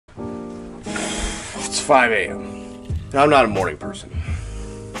It's 5 a.m. Now, I'm not a morning person.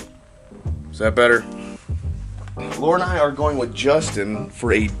 Is that better? Laura and I are going with Justin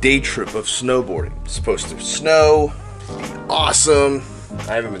for a day trip of snowboarding. It's supposed to snow, be awesome.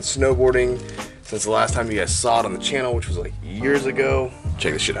 I haven't been snowboarding since the last time you guys saw it on the channel, which was like years ago.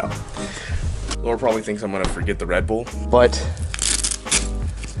 Check this shit out. Laura probably thinks I'm gonna forget the Red Bull, but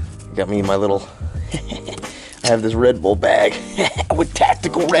got me my little, I have this Red Bull bag with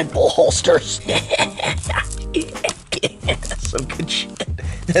tactical Red Bull holsters. That's some good shit.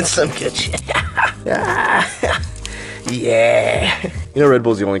 That's some good shit. Yeah. You know, Red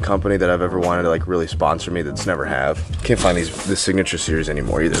Bull's the only company that I've ever wanted to like really sponsor me that's never have. Can't find this signature series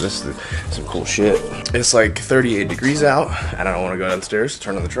anymore either. This is some cool shit. It's like 38 degrees out and I don't want to go downstairs,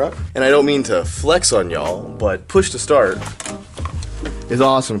 turn on the truck. And I don't mean to flex on y'all, but push to start is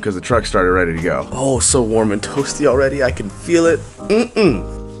awesome because the truck started ready to go. Oh, so warm and toasty already. I can feel it.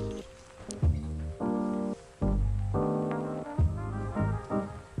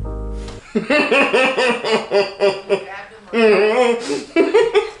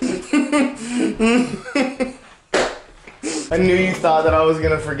 I knew you thought that I was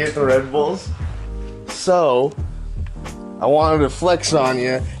gonna forget the Red Bulls, so I wanted to flex on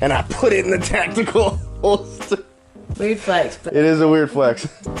you, and I put it in the tactical holster. Weird flex. But it is a weird flex.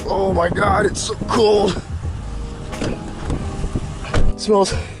 Oh my god, it's so cold. It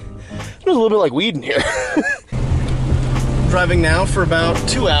smells a little bit like weed in here. Driving now for about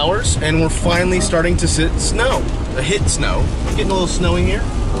 2 hours, and we're finally starting to hit snow. Getting a little snowy here.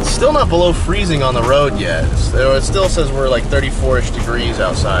 It's still not below freezing on the road yet. So it still says we're like 34-ish degrees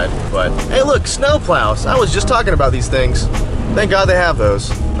outside. But hey, look, snow plows. I was just talking about these things. Thank God they have those.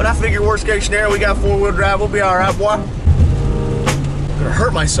 But I figure worst case scenario, we got 4-wheel drive. We'll be all right, boy. I'm gonna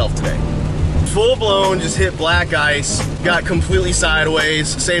hurt myself today. Full blown, just hit black ice. Got completely sideways.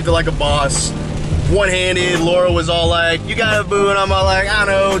 Saved it like a boss. One-handed. Laura was all like, you got a boo, and I'm all like, I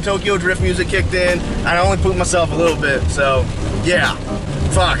don't know, Tokyo Drift music kicked in. I only pooped myself a little bit, so yeah,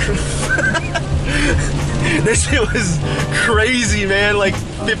 fuck. This shit was crazy, man. Like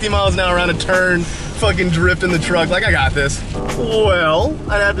 50 miles an hour around a turn, fucking drifting the truck. Like, I got this. Well,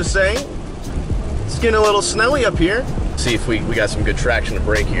 I'd have to say, it's getting a little snowy up here. See if we got some good traction to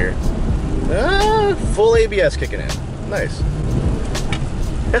brake here. Full ABS kicking in. Nice.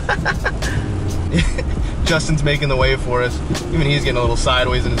 Justin's making the way for us. Even he's getting a little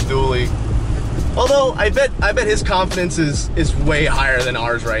sideways in his dually. Although I bet his confidence is way higher than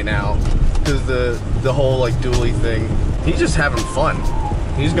ours right now, because the whole like dually thing. He's just having fun.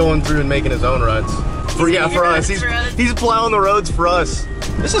 He's going through and making his own runs. For us. He's plowing the roads for us.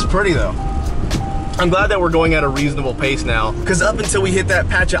 This is pretty though. I'm glad that we're going at a reasonable pace now, because up until we hit that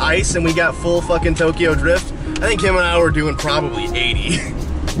patch of ice and we got full fucking Tokyo Drift, I think him and I were doing probably 80.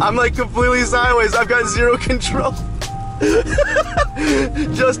 I'm like completely sideways. I've got zero control.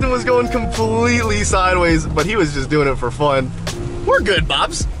 Justin was going completely sideways, but he was just doing it for fun. We're good,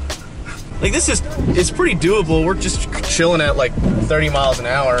 Bobs. Like, it's pretty doable. We're just chilling at like 30 miles an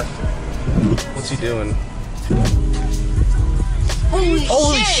hour. What's he doing?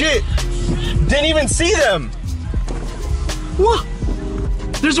 Holy shit! Didn't even see them. What?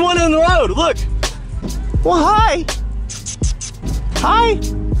 There's one on the road. Look. Well, hi. Hi.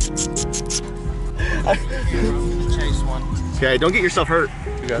 Chase one. Okay, don't get yourself hurt.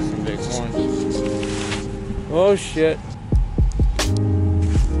 You got some big ones. Oh shit.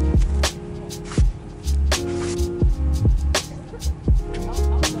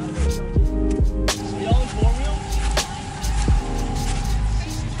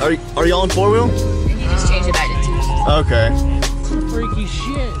 Are y'all in 4-wheel? you just change it back to 2. Okay. Freaky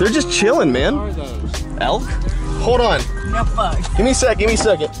shit. They're just chilling, man. What are those? Elk? Hold on. No fuck. Give me a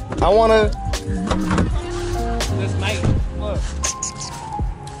second. I wanna. This mate, look.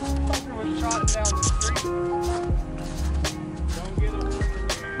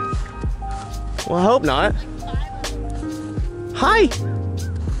 Well, I hope not. Hi.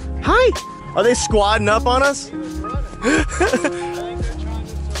 Hi. Are they squadding up on us?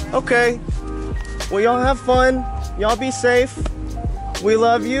 Okay. Well, y'all have fun. Y'all be safe. We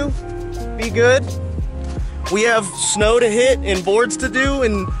love you. Be good. We have snow to hit and boards to do,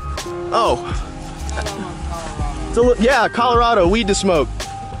 and so yeah, Colorado, weed to smoke.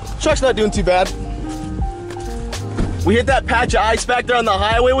 Truck's not doing too bad. We hit that patch of ice back there on the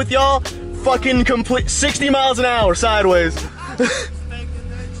highway with y'all. Fucking complete 60 miles an hour sideways.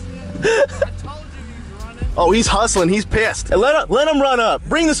 Oh, he's hustling. He's pissed. And let him run up.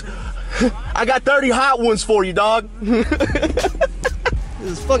 Bring this. I got 30 hot ones for you, dog. This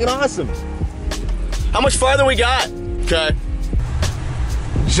is fucking awesome. How much farther we got? Okay.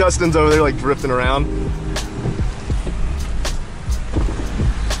 Justin's over there like drifting around.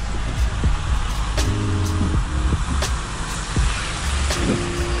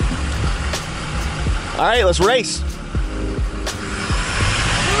 All right, let's race.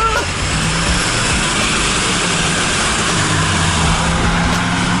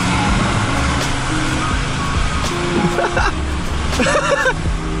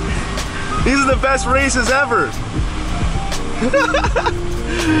 These are the best races ever.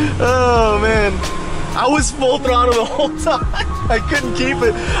 Oh man, I was full throttle the whole time. I couldn't keep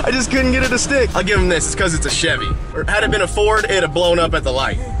it. I just couldn't get it to stick. I'll give him this, it's because it's a Chevy. Or had it been a Ford, it'd have blown up at the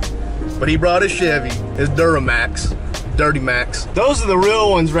light. But he brought his Chevy, his Duramax, Dirty Max. Those are the real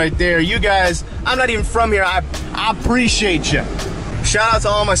ones right there. You guys, I'm not even from here. I appreciate you. Shout out to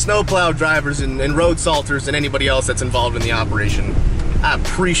all my snowplow drivers and road salters and anybody else that's involved in the operation. I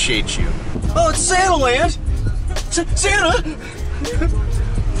appreciate you. Oh, it's Santa Land. Santa.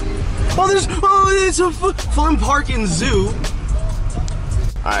 It's a fun park and zoo.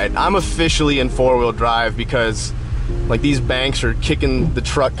 All right, I'm officially in four-wheel drive because like these banks are kicking the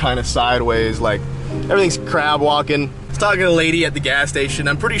truck kind of sideways, like everything's crab walking. I was talking to a lady at the gas station.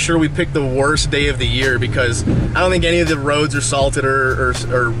 I'm pretty sure we picked the worst day of the year because I don't think any of the roads are salted or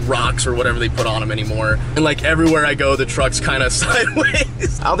rocks or whatever they put on them anymore. And like everywhere I go, the truck's kind of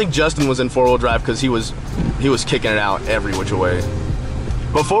sideways. I don't think Justin was in four-wheel drive because he was kicking it out every which way.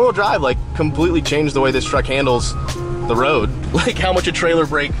 But four-wheel drive like completely changed the way this truck handles the road. Like how much a trailer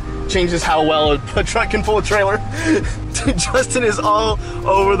brake changes how well a truck can pull a trailer. Justin is all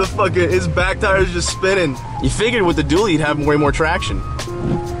over the fucking, his back tire is just spinning. You figured with the dually you'd have way more traction.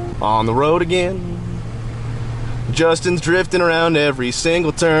 On the road again. Justin's drifting around every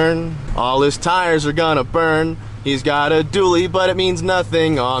single turn. All his tires are gonna burn. He's got a dually, but it means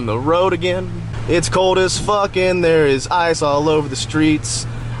nothing. On the road again. It's cold as fuck and there is ice all over the streets.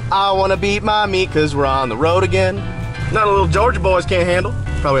 I wanna beat my meat cause we're on the road again. Not a little Georgia boys can't handle.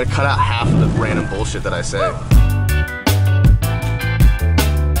 Probably gonna cut out half of the random bullshit that I say.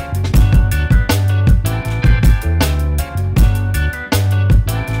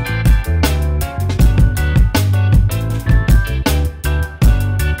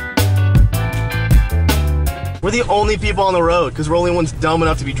 We're the only people on the road because we're the only ones dumb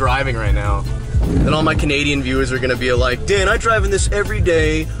enough to be driving right now. And all my Canadian viewers are gonna be like, Dan, I drive in this every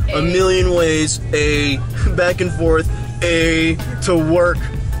day, a million ways, back and forth, to work,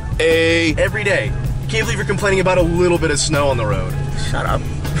 every day. Can't believe you're complaining about a little bit of snow on the road. Shut up.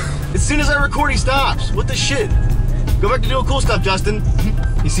 As soon as I record, he stops. What the shit? Go back to doing cool stuff, Justin.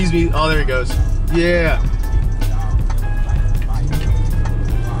 He sees me, oh, there he goes. Yeah.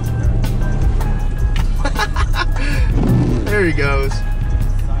 There he goes.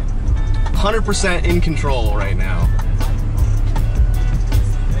 100% in control right now.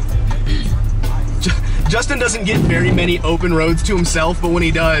 Justin doesn't get very many open roads to himself, but when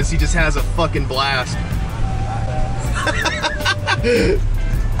he does, he just has a fucking blast.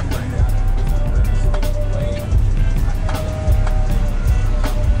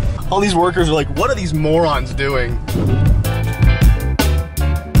 All these workers are like, what are these morons doing?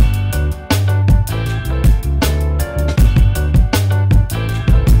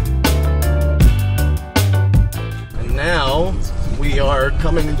 We are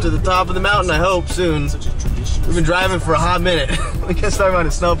coming to the top of the mountain, I hope, soon. We've been driving for a hot minute. We can start on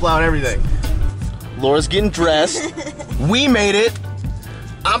a snowplow and everything. Laura's getting dressed. We made it.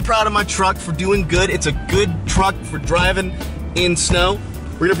 I'm proud of my truck for doing good. It's a good truck for driving in snow.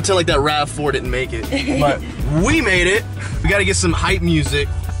 We're gonna pretend like that RAV4 didn't make it, but we made it. We gotta get some hype music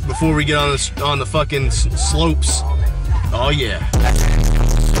before we get on the fucking slopes. Oh yeah.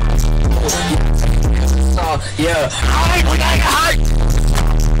 Oh, yeah.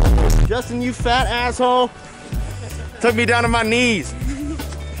 Justin, you fat asshole. Took me down to my knees.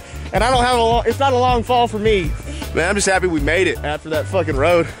 And I don't have it's not a long fall for me. Man, I'm just happy we made it after that fucking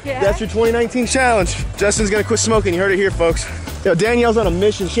road. Yeah. That's your 2019 challenge. Justin's gonna quit smoking, you heard it here, folks. Yo, Danielle's on a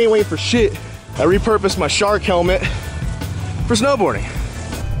mission, she ain't waiting for shit. I repurposed my shark helmet for snowboarding.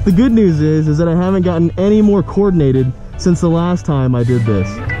 The good news is that I haven't gotten any more coordinated since the last time I did this.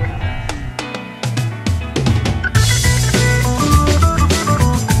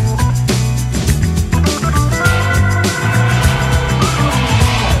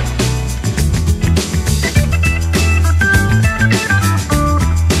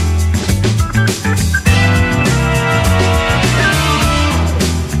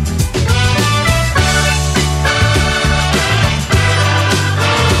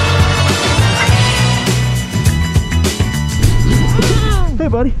 Hey,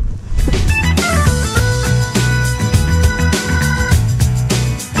 buddy.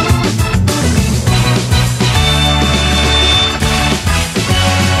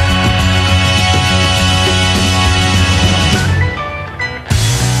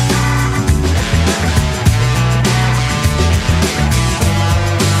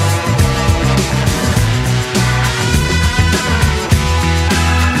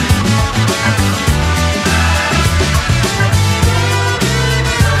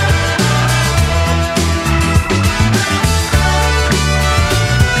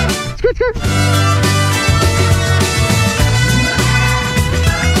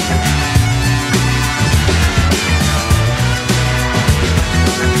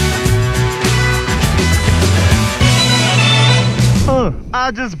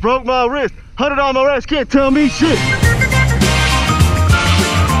 I just broke my wrist. 100 on my wrist, can't tell me shit.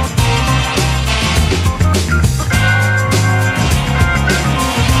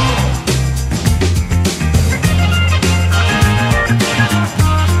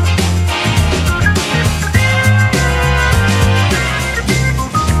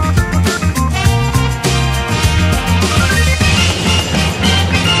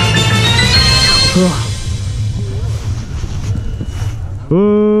 Oh,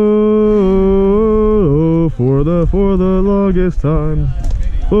 for the longest time.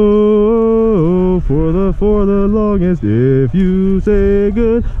 Oh, for the longest. If you say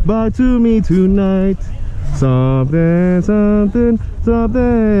goodbye to me tonight, something,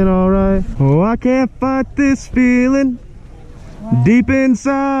 alright. Oh, I can't fight this feeling deep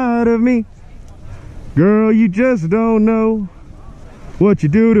inside of me. Girl, you just don't know what you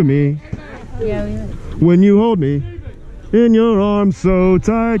do to me. Yeah, we are. When you hold me in your arms so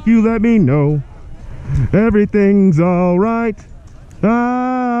tight, you let me know everything's alright.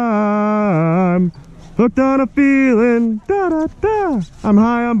 I'm hooked on a feeling, da da da. I'm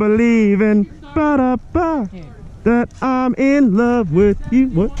high on believing, ba da ba, that I'm in love with you.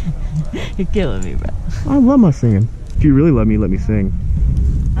 What? You're killing me, bro. I love my singing. If you really love me, let me sing.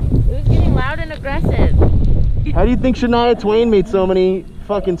 It was getting loud and aggressive. How do you think Shania Twain made so many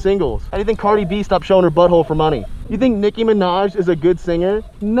fucking singles? How do you think Cardi B stopped showing her butthole for money? You think Nicki Minaj is a good singer?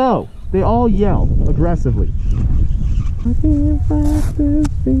 No, they all yell aggressively.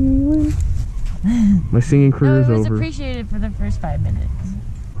 My singing career is It was over. appreciated for the first 5 minutes.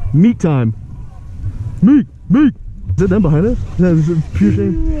 Meat time. Meat. Is that them behind us? Is that pure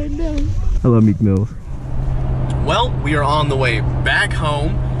shame? I love Meek Mills. Well, we are on the way back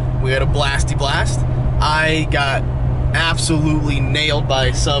home. We had a blasty blast. I got absolutely nailed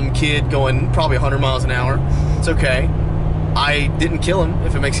by some kid going probably 100 miles an hour. It's okay. I didn't kill him,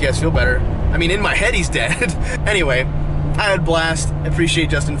 if it makes you guys feel better. I mean, in my head, he's dead. Anyway, I had a blast. I appreciate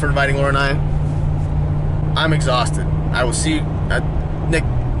Justin for inviting Laura and I. I'm exhausted. I will see you at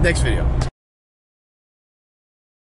next video.